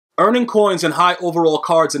earning coins and high overall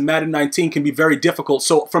cards in Madden 19 can be very difficult.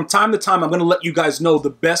 So from time to time, I'm going to let you guys know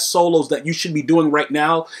the best solos that you should be doing right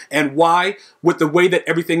now and why. With the way that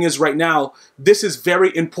everything is right now, this is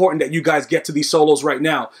very important that you guys get to these solos right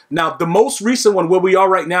now. Now, the most recent one where we are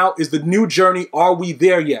right now is the new journey, Are We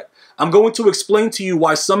There Yet? I'm going to explain to you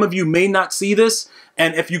why some of you may not see this,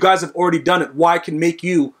 and if you guys have already done it, why it can make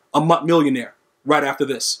you a millionaire right after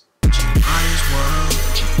this.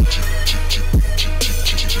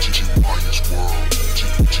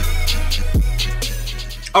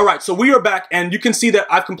 All right, so we are back, and you can see that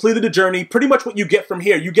I've completed the journey. Pretty much what you get from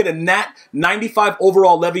here, you get a Nat 95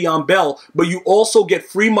 overall Le'Veon Bell, but you also get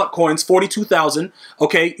free MUT coins, 42,000,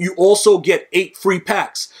 okay? You also get 8 free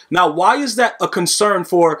packs. Now, why is that a concern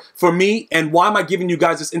for me, and why am I giving you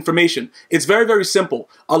guys this information? It's very, very simple.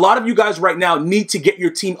 A lot of you guys right now need to get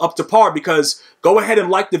your team up to par, because go ahead and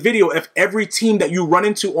like the video if every team that you run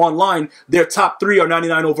into online, their top 3 are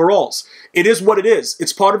 99 overalls. It is what it is.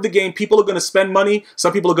 It's part of the game. People are going to spend money.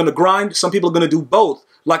 Some people are going to grind. Some people are going to do both,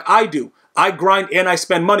 like I do. I grind and I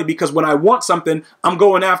spend money because when I want something, I'm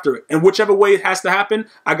going after it. And whichever way it has to happen,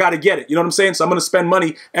 I got to get it. You know what I'm saying? So I'm going to spend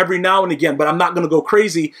money every now and again, but I'm not going to go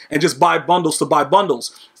crazy and just buy bundles to buy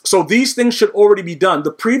bundles. So these things should already be done.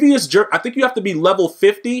 The previous, I think you have to be level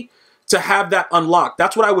 50 to have that unlocked.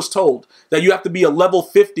 That's what I was told, that you have to be a level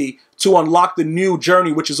 50 to unlock the new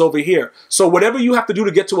journey, which is over here. So whatever you have to do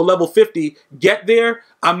to get to a level 50, get there.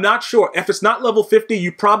 I'm not sure. If it's not level 50,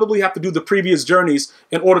 you probably have to do the previous journeys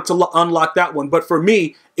in order to unlock that one. But for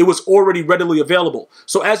me, it was already readily available.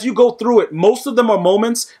 So as you go through it, most of them are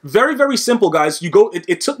moments. Very, very simple, guys. You go.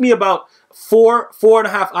 It took me about four and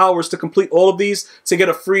a half hours to complete all of these to get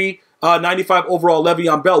a free 95 overall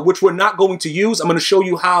Le'Veon Bell, which we're not going to use. I'm going to show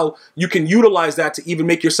you how you can utilize that to even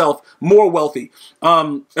make yourself more wealthy.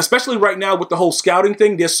 Especially right now with the whole scouting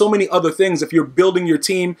thing, there's so many other things. If you're building your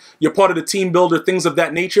team, you're part of the team builder, things of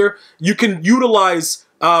that nature, you can utilize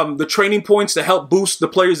the training points to help boost the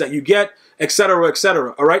players that you get, etc.,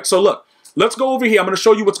 etc. All right, so look, let's go over here. I'm going to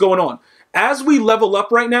show you what's going on. As we level up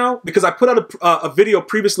right now, because I put out a video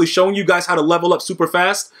previously showing you guys how to level up super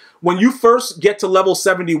fast, when you first get to level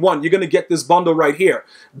 71, you're going to get this bundle right here.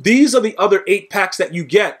 These are the other 8 packs that you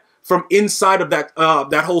get from inside of that,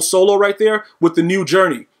 that whole solo right there with the new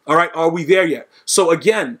journey. All right, are we there yet? So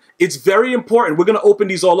again, it's very important. We're going to open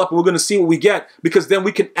these all up and we're going to see what we get, because then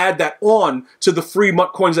we can add that on to the free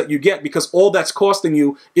MUT coins that you get, because all that's costing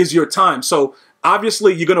you is your time. So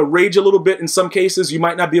obviously, you're going to rage a little bit in some cases. You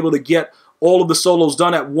might not be able to get all of the solos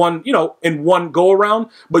done at one, in one go around,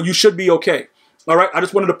 but you should be okay. All right, I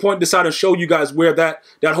just wanted to point this out and show you guys where that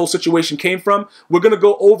whole situation came from. We're going to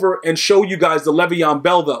go over and show you guys the Le'Veon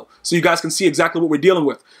Bell, though, so you guys can see exactly what we're dealing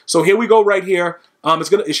with. So here we go right here.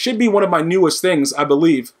 It should be one of my newest things, I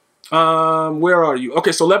believe. Where are you?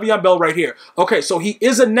 Okay, so Le'Veon Bell right here. Okay, so he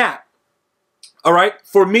is a Nat. All right,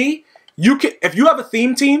 for me, if you have a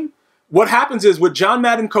theme team, what happens is with John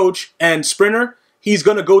Madden Coach and Sprinter, he's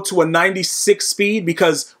going to go to a 96 speed,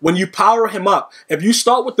 because when you power him up, if you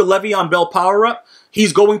start with the Le'Veon Bell power up,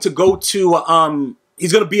 he's going to go to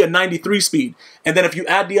he's going to be a 93 speed. And then if you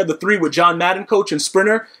add the other 3 with John Madden Coach and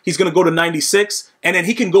Sprinter, he's going to go to 96, and then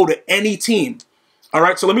he can go to any team. All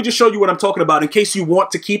right, so let me just show you what I'm talking about in case you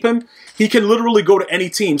want to keep him. He can literally go to any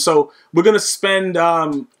team. So we're going to spend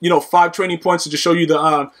 5 training points to just show you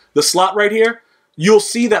the slot right here. You'll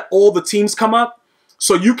see that all the teams come up.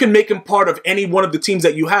 So you can make him part of any one of the teams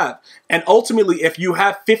that you have. And ultimately, if you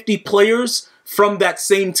have 50 players from that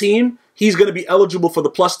same team, he's going to be eligible for the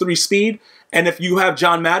 +3 speed. And if you have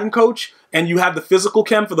John Madden Coach and you have the physical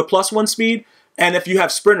chem for the +1 speed, and if you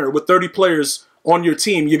have Sprinter with 30 players on your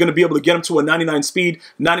team, you're going to be able to get him to a 99 speed,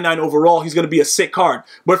 99 overall. He's going to be a sick card.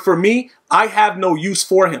 But for me, I have no use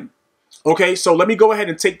for him. Okay, so let me go ahead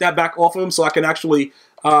and take that back off of him so I can actually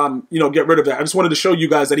get rid of that. I just wanted to show you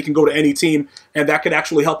guys that he can go to any team, and that could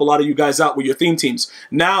actually help a lot of you guys out with your theme teams.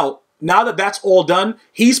 Now that that's all done,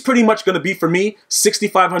 he's pretty much going to be, for me,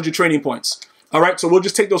 6,500 training points. All right, so we'll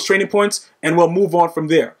just take those training points, and we'll move on from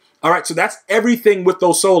there. All right, so that's everything with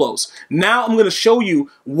those solos. Now I'm going to show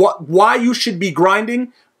you why you should be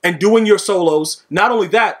grinding and doing your solos. Not only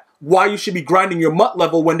that, why you should be grinding your MUT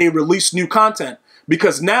level when they release new content.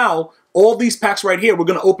 Because now, all these packs right here, we're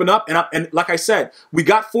going to open up. And like I said, we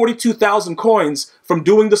got 42,000 coins from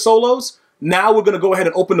doing the solos. now we're going to go ahead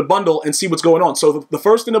and open the bundle and see what's going on. So the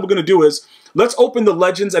first thing that we're going to do is let's open the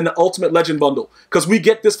Legends and the Ultimate Legend bundle, because we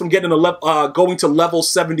get this from getting a going to level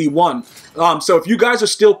 71. So if you guys are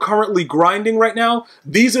still currently grinding right now,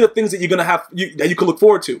 these are the things that you're going to have that you can look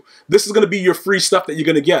forward to. This is going to be your free stuff that you're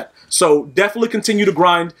going to get. So definitely continue to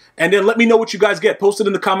grind, and then let me know what you guys get. Post it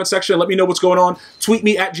in the comment section. Let me know what's going on. Tweet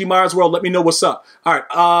me at GmiasWorld. Let me know what's up. All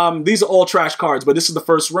right, these are all trash cards, but this is the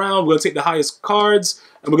first round. We're going to take the highest cards,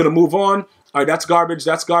 and we're going to move on. All right, that's garbage.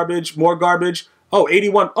 That's garbage. More garbage. Oh,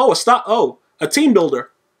 81. Oh, a stop. Oh, a team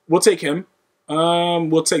builder. We'll take him.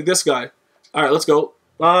 We'll take this guy. All right, let's go.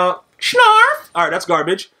 Snarf. All right, that's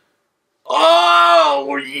garbage.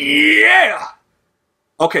 Oh, yeah.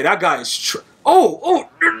 Okay, that guy is...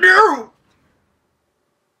 no.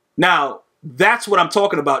 Now, that's what I'm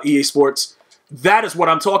talking about, EA Sports. That is what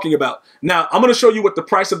I'm talking about. Now, I'm going to show you what the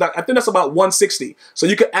price of that... I think that's about 160. So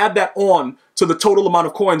you can add that on to the total amount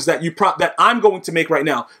of coins that that I'm going to make right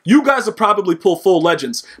now. You guys will probably pull full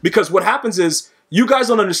Legends, because what happens is you guys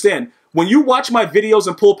don't understand. When you watch my videos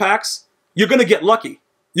and pull packs, you're going to get lucky.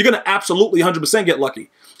 You're going to absolutely 100% get lucky.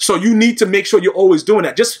 So you need to make sure you're always doing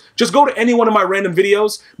that. Just go to any one of my random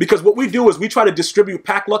videos, because what we do is we try to distribute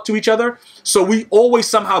pack luck to each other, so we always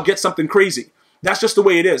somehow get something crazy. That's just the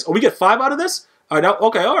way it is. Oh, we get 5 out of this? All right,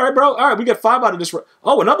 okay, all right, bro. All right, we get 5 out of this.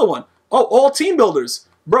 Oh, another one. Oh, all team builders.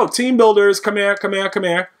 Bro, team builders, come here, come here, come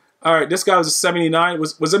here. All right, this guy was a 79.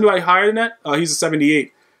 Was anybody higher than that? Oh, he's a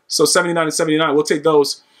 78. So 79 and 79. We'll take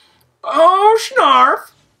those. Oh,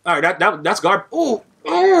 snarf. All right, that's garbage. Oh,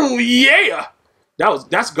 yeah.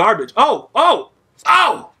 That's garbage. Oh.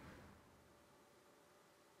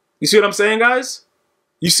 You see what I'm saying, guys?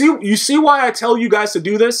 You see why I tell you guys to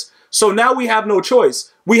do this? So now we have no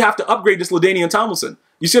choice. We have to upgrade this LaDainian Tomlinson.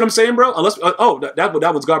 You see what I'm saying, bro? Unless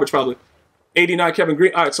that was garbage probably. 89 Kevin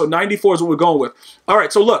Green. All right, so 94 is what we're going with. All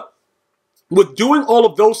right, so look. With doing all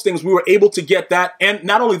of those things, we were able to get that. And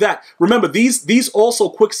not only that, remember, these also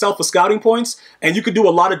quick sell for scouting points, and you could do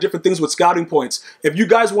a lot of different things with scouting points. If you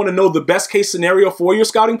guys want to know the best case scenario for your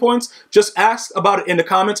scouting points, just ask about it in the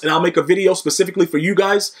comments, and I'll make a video specifically for you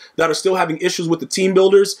guys that are still having issues with the team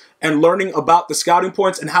builders and learning about the scouting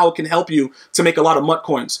points and how it can help you to make a lot of MUT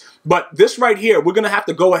coins. But this right here, we're going to have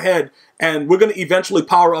to go ahead and we're going to eventually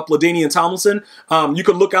power up LaDainian Tomlinson. You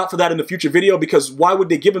can look out for that in the future video, because why would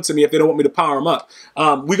they give him to me if they don't want me to power him up?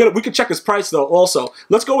 We can check his price though also.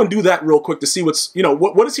 Let's go and do that real quick to see what's,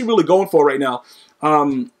 what is he really going for right now?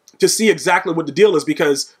 To see exactly what the deal is,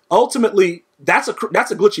 because ultimately that's a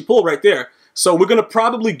glitchy pull right there. So we're going to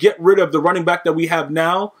probably get rid of the running back that we have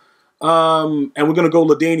now. And we're going to go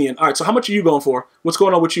LaDainian. All right, so how much are you going for? What's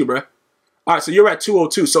going on with you, bruh? All right, so you're at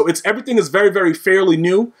 202. So everything is very, very fairly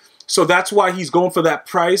new. So that's why he's going for that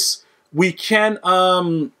price. We can,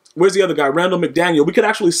 where's the other guy? Randall McDaniel. We could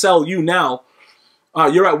actually sell you now.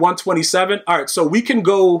 You're at 127. All right, so we can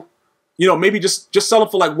go, maybe just sell him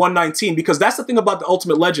for like 119, because that's the thing about the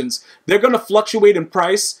Ultimate Legends. They're going to fluctuate in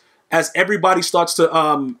price as everybody starts to,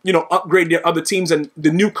 upgrade their other teams, and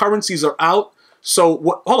the new currencies are out. So,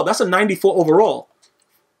 hold on, that's a 94 overall.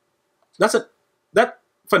 That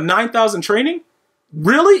for 9,000 training?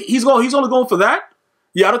 Really? He's only going for that?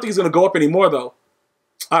 Yeah, I don't think he's going to go up anymore, though.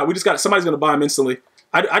 All right, somebody's going to buy him instantly.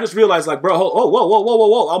 I just realized, like, bro,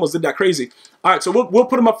 whoa, I almost did that crazy. All right, so we'll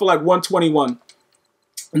put him up for, like, 121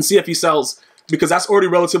 and see if he sells, because that's already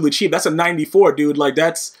relatively cheap. That's a 94, dude. Like,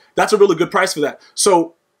 that's a really good price for that.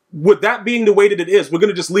 So, with that being the way that it is, we're going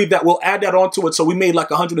to just leave that. We'll add that onto it. So we made like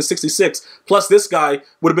 166. Plus this guy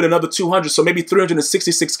would have been another 200. So maybe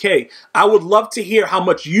 366K. I would love to hear how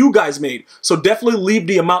much you guys made. So definitely leave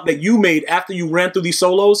the amount that you made after you ran through these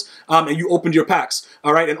solos and you opened your packs.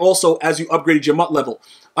 All right. And also as you upgraded your MUT level.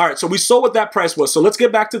 All right. So we saw what that price was. So let's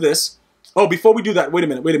get back to this. Oh, before we do that, wait a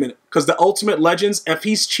minute. Because the Ultimate Legends, if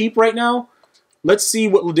he's cheap right now, let's see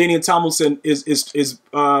what LaDainian Tomlinson is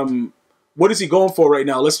what is he going for right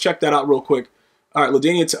now? Let's check that out real quick. All right,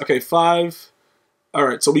 LaDainian, okay, 5. All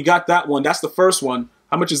right, so we got that one. That's the first one.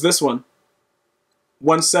 How much is this one?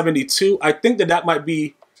 172. I think that might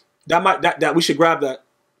be, that we should grab that.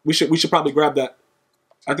 We should probably grab that.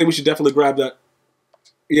 I think we should definitely grab that.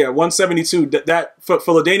 Yeah, 172. That for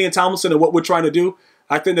LaDainian Tomlinson and what we're trying to do,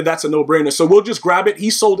 I think that's a no-brainer. So we'll just grab it.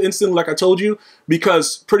 He sold instantly, like I told you,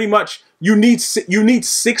 because pretty much you need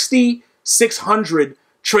 6,600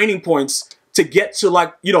 training points to get to,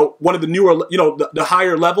 like, one of the newer, the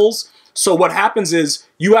higher levels. So what happens is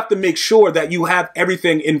you have to make sure that you have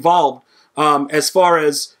everything involved as far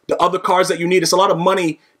as the other cards that you need. It's a lot of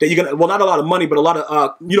money that you're gonna, well, not a lot of money, but a lot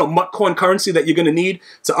of MUT coin currency that you're gonna need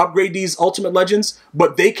to upgrade these Ultimate Legends.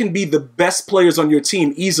 But they can be the best players on your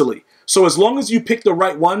team easily. So as long as you pick the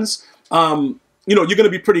right ones you know, you're going to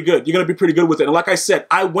be pretty good. You're going to be pretty good with it. And like I said,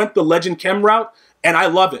 I went the Legend Chem route, and I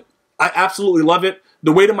love it. I absolutely love it.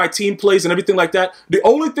 The way that my team plays and everything like that. The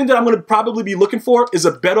only thing that I'm going to probably be looking for is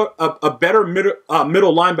a better middle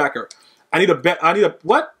linebacker. I need a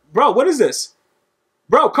what? Bro, what is this?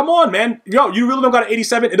 Bro, come on, man. Yo, you really don't got an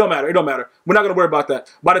 87? It don't matter. It don't matter. We're not going to worry about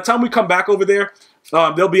that. By the time we come back over there,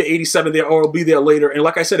 there'll be an 87 there, or it'll be there later. And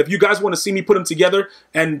like I said, if you guys want to see me put them together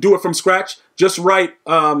and do it from scratch, just write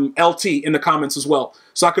LT in the comments as well,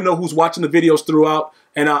 so I can know who's watching the videos throughout,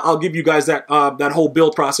 and I'll give you guys that that whole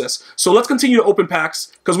build process. So let's continue to open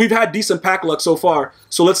packs, because we've had decent pack luck so far.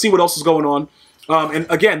 So let's see what else is going on. And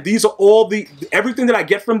again, these are all everything that I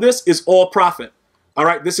get from this is all profit. All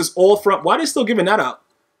right, this is all from. Why are they still giving that out?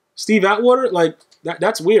 Steve Atwater, like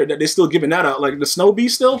that's weird that they're still giving that out. Like the Snow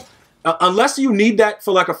Beast still, unless you need that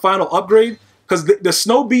for like a final upgrade, because the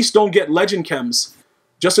Snow Beast don't get Legend Chems.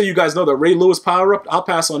 Just so you guys know, the Ray Lewis power up, I'll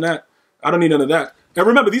pass on that. I don't need none of that. And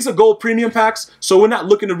remember, these are gold premium packs, so we're not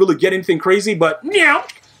looking to really get anything crazy. But yeah,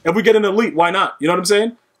 if we get an elite, why not? You know what I'm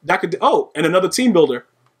saying? That could. Oh, and another team builder,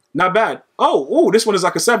 not bad. Oh, this one is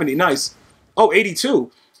like a 70, nice. Oh, 82.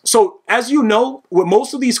 So, as you know, with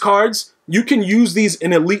most of these cards, you can use these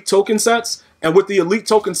in elite token sets. And with the elite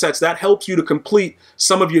token sets, that helps you to complete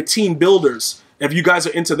some of your team builders. If you guys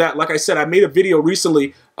are into that, like I said, I made a video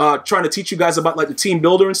recently trying to teach you guys about like the team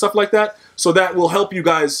builder and stuff like that. So that will help you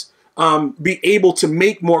guys be able to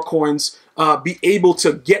make more coins, be able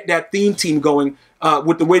to get that theme team going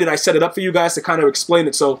with the way that I set it up for you guys to kind of explain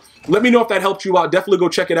it. So let me know if that helped you out. Definitely go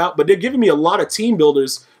check it out. But they're giving me a lot of team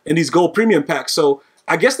builders in these gold premium packs. So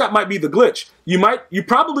I guess that might be the glitch. You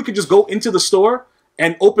probably could just go into the store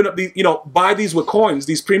and open up the, buy these with coins,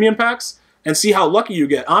 these premium packs, and see how lucky you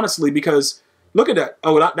get, honestly, because look at that.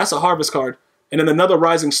 Oh, that's a harvest card. And then another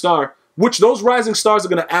rising star, which those rising stars are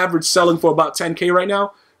going to average selling for about 10K right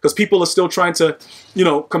now, because people are still trying to,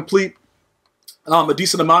 complete a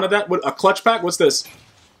decent amount of that. With a clutch pack, what's this?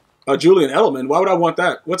 Julian Edelman. Why would I want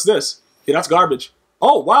that? What's this? Yeah, that's garbage.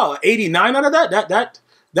 Oh, wow, 89 out of that?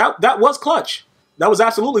 That was clutch. That was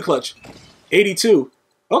absolutely clutch. 82.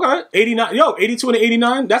 Okay, 89. Yo, 82 and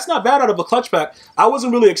 89. That's not bad out of a clutch pack. I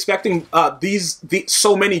wasn't really expecting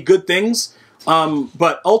so many good things.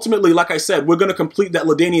 But ultimately, like I said, we're going to complete that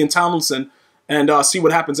LaDainian Tomlinson and see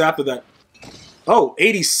what happens after that. Oh,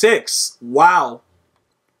 86. Wow.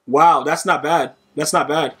 Wow, that's not bad. That's not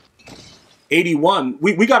bad. 81.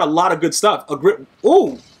 We got a lot of good stuff.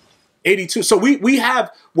 Ooh, 82. So we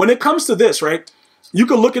have, when it comes to this, right, you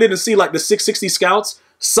can look at it and see like the 660 scouts.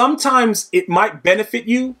 Sometimes it might benefit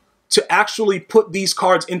you to actually put these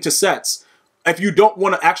cards into sets if you don't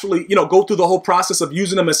want to actually, go through the whole process of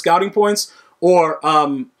using them as scouting points or,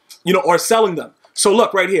 or selling them. So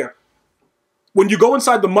look right here. When you go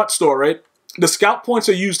inside the MUT store, right, the scout points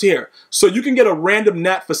are used here. So you can get a random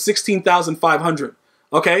nat for 16,500.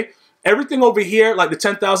 Okay? Everything over here, like the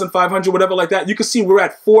 10,500, whatever like that, you can see we're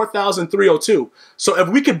at 4,302. So if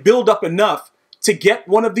we could build up enough to get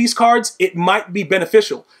one of these cards, it might be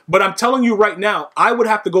beneficial. But I'm telling you right now, I would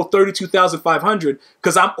have to go 32,500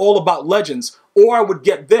 because I'm all about legends. Or I would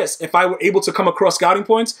get this. If I were able to come across scouting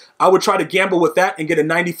points, I would try to gamble with that and get a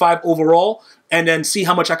 95 overall and then see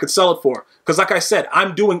how much I could sell it for. Because like I said,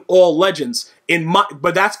 I'm doing all legends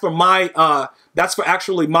but that's for that's for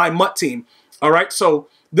actually my MUT team. All right, so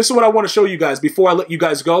this is what I want to show you guys before I let you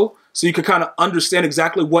guys go, so you can kind of understand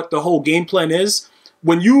exactly what the whole game plan is.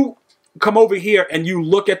 When you come over here and you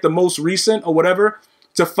look at the most recent or whatever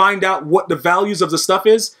to find out what the values of the stuff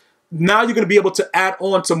is, now you're going to be able to add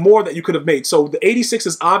on to more that you could have made. So the 86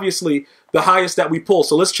 is obviously the highest that we pull.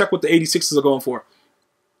 So let's check what the 86s are going for.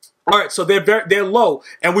 All right, so they're low,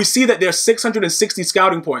 and we see that there's 660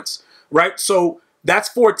 scouting points, right? So that's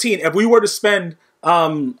 14. If we were to spend,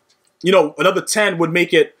 another 10 would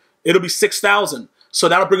make it'll be 6,000. So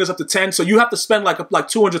that'll bring us up to 10. So you have to spend like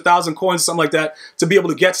 200,000 coins, something like that, to be able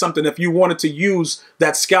to get something if you wanted to use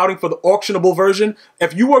that scouting for the auctionable version.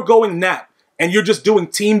 If you are going nat and you're just doing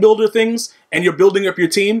team builder things and you're building up your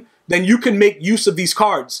team, then you can make use of these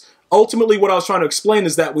cards. Ultimately, what I was trying to explain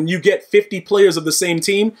is that when you get 50 players of the same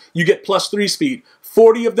team, you get +3 speed.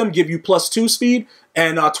 40 of them give you +2 speed,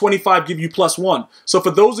 and 25 give you +1. So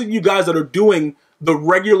for those of you guys that are doing the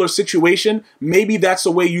regular situation, maybe that's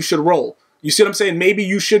the way you should roll. You see what I'm saying? Maybe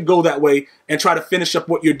you should go that way and try to finish up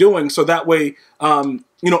what you're doing, so that way,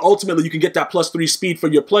 ultimately you can get that +3 speed for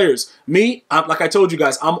your players. Me, like I told you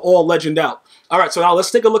guys, I'm all legend out. All right, so now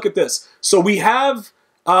let's take a look at this. So we have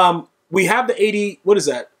the 80. What is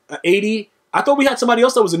that? 80. I thought we had somebody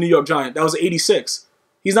else that was a New York Giant. That was 86.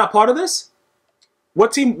 He's not part of this?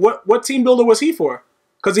 What team? What team builder was he for?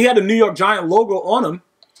 Because he had a New York Giant logo on him.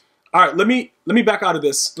 All right, let me back out of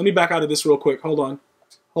this. Let me back out of this real quick. Hold on.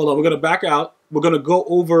 We're gonna back out. We're gonna go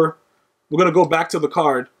over. We're gonna go back to the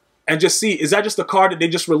card and just see, is that just the card that they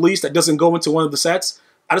just released that doesn't go into one of the sets?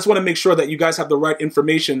 I just want to make sure that you guys have the right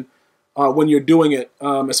information when you're doing it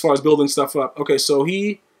as far as building stuff up. Okay, so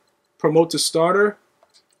he promote to starter,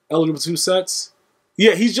 eligible 2 sets.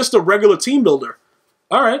 Yeah, he's just a regular team builder.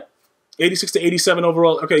 All right, 86 to 87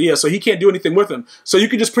 overall. Okay, yeah, so he can't do anything with him. So you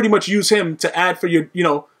can just pretty much use him to add for your,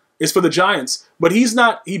 it's for the Giants. But he's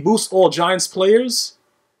not, he boosts all Giants players.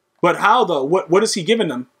 But how though? What is he giving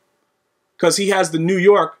them? Because he has the New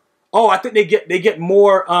York. Oh, I think they get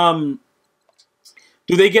more.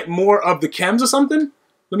 Do they get more of the chems or something?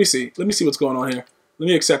 Let me see. Let me see what's going on here. Let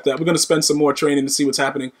me accept that. We're gonna spend some more training to see what's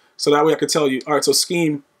happening, so that way I could tell you. All right, so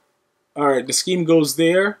scheme. All right, the scheme goes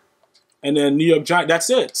there, and then New York Giant. That's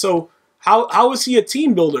it. So how is he a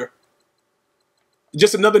team builder?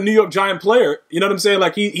 Just another New York Giant player. You know what I'm saying?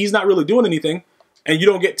 Like he's not really doing anything, and you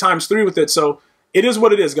don't get ×3 with it. So it is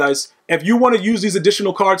what it is, guys. If you want to use these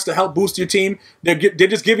additional cards to help boost your team, they're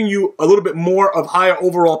just giving you a little bit more of higher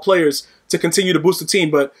overall players to continue to boost the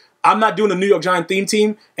team. But I'm not doing a New York Giant theme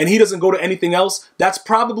team, and he doesn't go to anything else. That's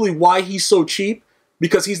probably why he's so cheap,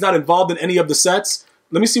 because he's not involved in any of the sets.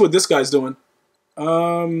 Let me see what this guy's doing.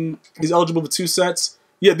 He's eligible for 2 sets.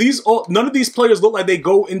 Yeah, none of these players look like they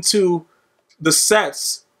go into the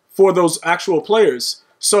sets for those actual players.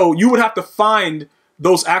 So you would have to find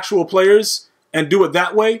those actual players and do it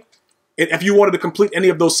that way if you wanted to complete any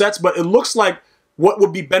of those sets. But it looks like what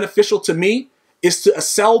would be beneficial to me is to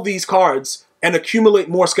sell these cards and accumulate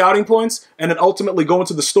more scouting points, and then ultimately go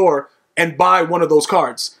into the store and buy one of those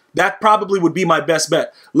cards. That probably would be my best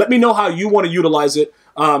bet. Let me know how you want to utilize it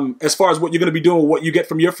as far as what you're going to be doing, what you get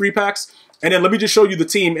from your free packs. And then let me just show you the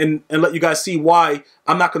team and let you guys see why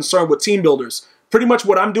I'm not concerned with team builders. Pretty much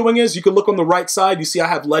what I'm doing is, you can look on the right side, you see I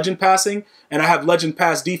have legend passing and I have legend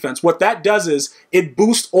pass defense. What that does is it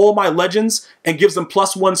boosts all my legends and gives them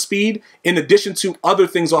 +1 speed in addition to other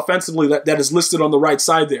things offensively that is listed on the right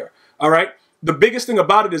side there. All right. The biggest thing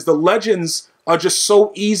about it is the legends are just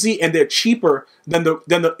so easy, and they're cheaper than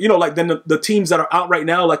the teams that are out right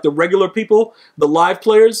now, like the regular people, the live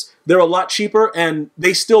players. They're a lot cheaper, and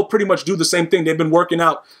they still pretty much do the same thing. They've been working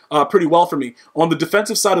out pretty well for me. On the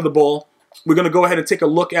defensive side of the ball, we're going to go ahead and take a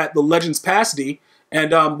look at the Legends Pass D,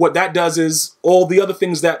 and what that does is all the other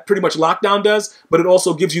things that pretty much Lockdown does, but it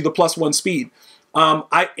also gives you the +1 speed.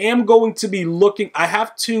 I am going to be looking. I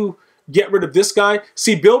have to get rid of this guy.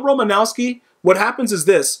 See, Bill Romanowski, what happens is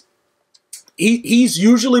this. He's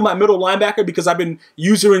usually my middle linebacker because I've been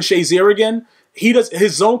using Shazier again.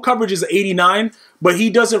 His zone coverage is 89, but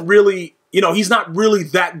he doesn't really, he's not really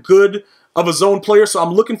that good of a zone player. So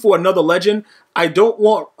I'm looking for another legend. I don't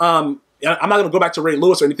want, I'm not going to go back to Ray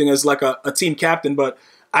Lewis or anything as like a team captain, but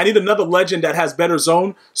I need another legend that has better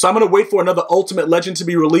zone. So I'm going to wait for another ultimate legend to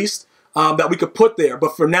be released that we could put there.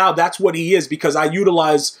 But for now, that's what he is, because I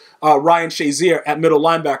utilize Ryan Shazier at middle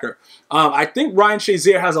linebacker. I think Ryan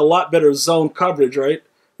Shazier has a lot better zone coverage, right?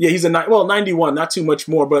 Yeah, he's 91, not too much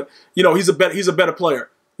more, but he's a better player.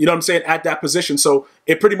 You know what I'm saying, at that position. So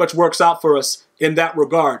it pretty much works out for us in that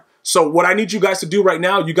regard. So what I need you guys to do right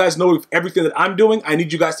now, you guys know everything that I'm doing. I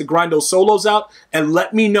need you guys to grind those solos out and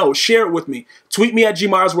let me know. Share it with me. Tweet me at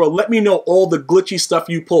GmiasWorld. Let me know all the glitchy stuff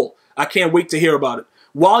you pull. I can't wait to hear about it.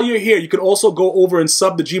 While you're here, you can also go over and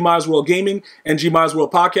sub to GmiasWorld Gaming and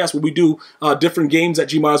GmiasWorld Podcast, where we do different games at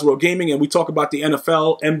GmiasWorld Gaming, and we talk about the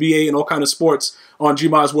NFL, NBA, and all kind of sports on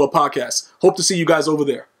GmiasWorld Podcast. Hope to see you guys over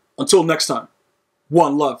there. Until next time,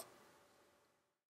 one love.